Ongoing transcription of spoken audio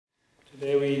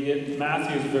Today we get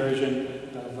Matthew's version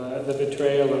of the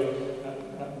betrayal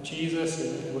of Jesus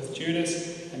with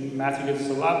Judas, and Matthew gives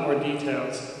us a lot more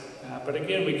details. But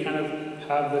again, we kind of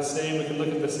have the same, we can look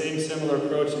at the same similar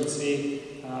approach and see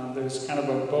there's kind of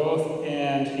a both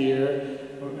and here.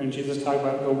 When Jesus talked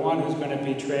about the one who's going to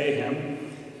betray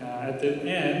him, at the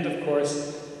end, of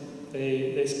course,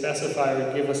 they specify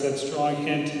or give us that strong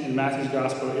hint in Matthew's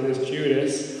gospel, it is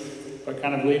Judas. But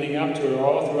kind of leading up to it,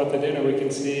 all throughout the dinner, we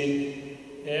can see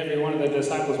every one of the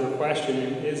disciples were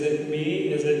questioning, is it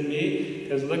me? Is it me?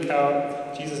 Because look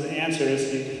how Jesus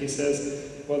answers. He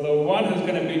says, well, the one who's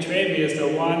going to betray me is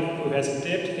the one who has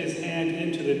dipped his hand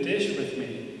into the dish with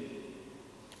me.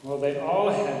 Well, they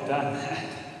all had done that.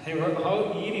 They were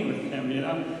all eating with him, you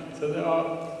know? So they're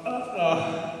all,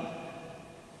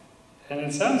 And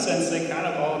in some sense, they kind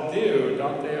of all do.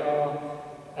 Don't they all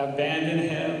abandon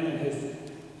him and his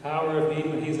hour of need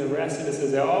when he's arrested? It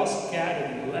says they all scattered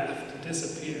and left,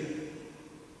 disappeared.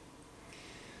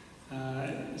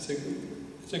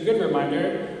 It's a good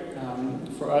reminder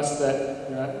for us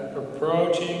that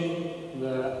approaching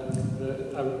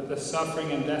the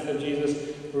suffering and death of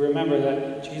Jesus, we remember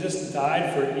that Jesus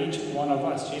died for each one of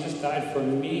us. Jesus died for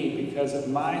me because of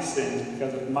my sins,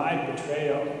 because of my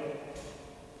betrayal.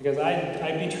 Because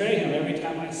I betray him every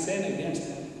time I sin against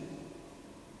him.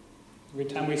 Every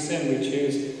time we sin, we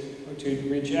choose to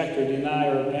reject or deny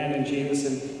or abandon Jesus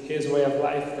and his way of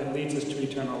life that leads us to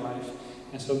eternal life.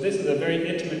 And so this is a very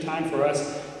intimate time for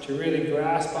us to really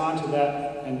grasp onto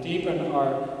that and deepen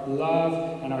our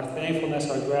love and our thankfulness,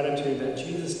 our gratitude that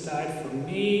Jesus died for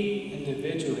me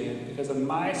individually and because of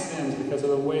my sins, because of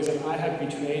the ways that I have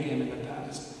betrayed him in the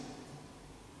past.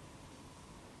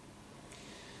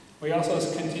 We also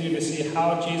continue to see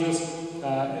how Jesus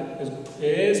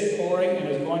is pouring and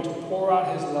is going to pour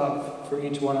out his love for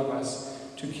each one of us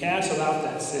to cancel out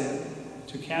that sin,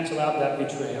 to cancel out that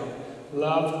betrayal.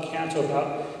 Love cancels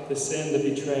out the sin,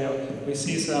 the betrayal. We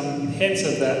see some hints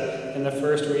of that in the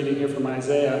first reading here from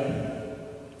Isaiah.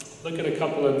 Look at a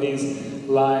couple of these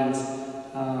lines.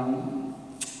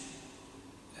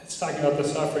 It's talking about the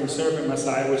suffering servant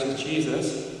Messiah, which is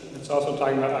Jesus. It's also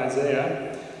talking about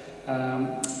Isaiah.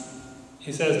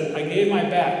 He says, I gave my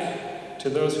back to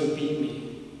those who beat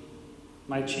me,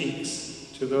 my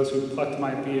cheeks to those who plucked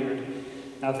my beard.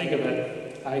 Now think of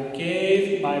it. I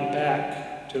gave my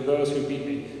back to those who beat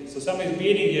me. So somebody's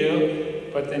beating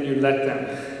you, but then you let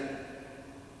them.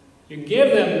 You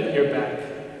give them your back.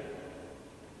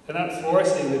 They're not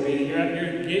forcing the beating.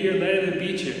 You're letting them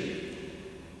beat you.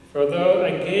 For though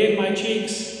I gave my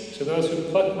cheeks to those who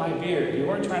plucked my beard. You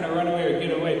weren't trying to run away or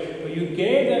get away, but you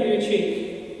gave them your cheek.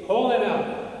 Hold it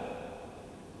out.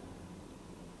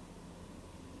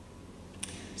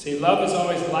 See, love is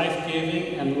always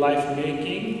life-giving and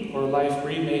life-making or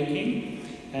life-remaking,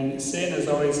 and sin is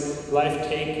always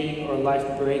life-taking or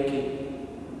life-breaking.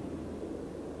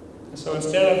 So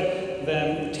instead of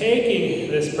them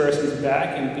taking this person's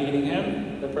back and beating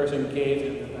him, the person gave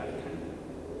him the back.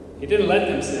 He didn't let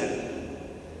them sin.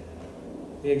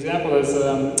 The example is,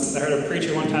 I heard a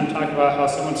preacher one time talk about how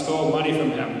someone stole money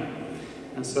from him.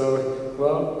 And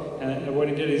so, and what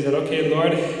he did, he said, okay,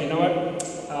 Lord, you know what?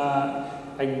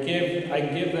 I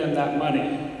give them that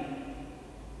money.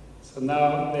 So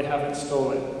now they haven't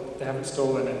stolen. They haven't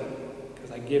stolen it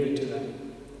because I give it to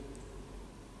them.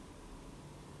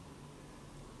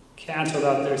 Canceled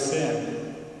out their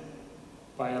sin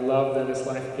by a love that is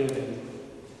life-giving.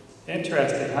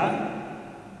 Interesting, huh?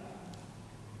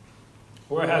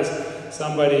 Where has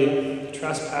somebody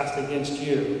trespassed against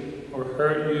you, or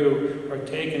hurt you, or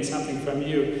taken something from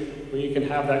you, where you can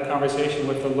have that conversation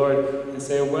with the Lord and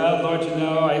say, well, Lord, you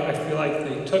know, I feel like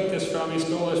they took this from me,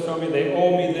 stole this from me, they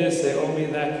owe me this, they owe me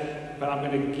that, but I'm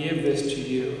going to give this to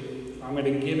you. I'm going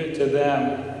to give it to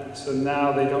them, so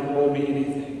now they don't owe me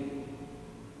anything.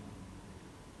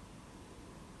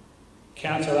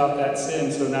 Cancel out that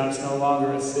sin, so now it's no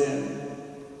longer a sin.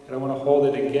 I don't want to hold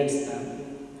it against them.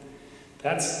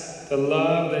 That's the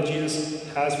love that Jesus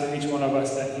has for each one of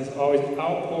us, that he's always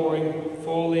outpouring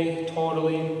fully,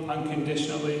 totally,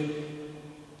 unconditionally.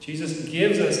 Jesus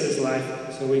gives us his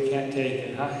life so we can't take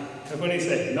it. Huh? That's what he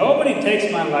said. Nobody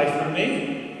takes my life from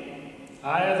me.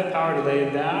 I have the power to lay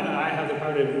it down, and I have the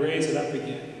power to raise it up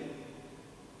again.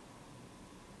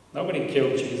 Nobody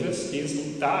killed Jesus.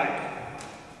 Jesus died.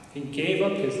 He gave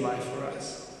up his life for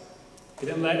us. He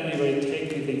didn't let anybody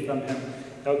take anything from him.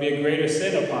 That would be a greater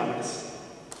sin upon us.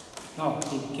 No,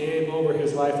 he gave over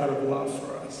his life out of love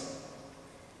for us.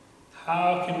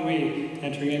 How can we,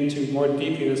 entering into more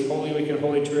deeply this holy week and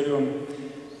holy triduum,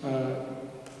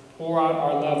 pour out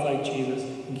our love like Jesus,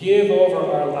 give over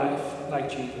our life like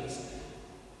Jesus?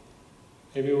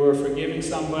 Maybe we're forgiving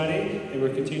somebody and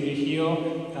we're continuing to heal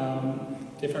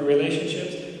different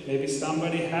relationships. Maybe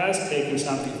somebody has taken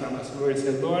something from us. And we're going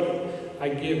to say, Lord, I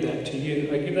give that to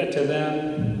you. I give that to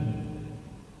them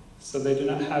so they do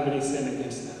not have any sin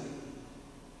against them.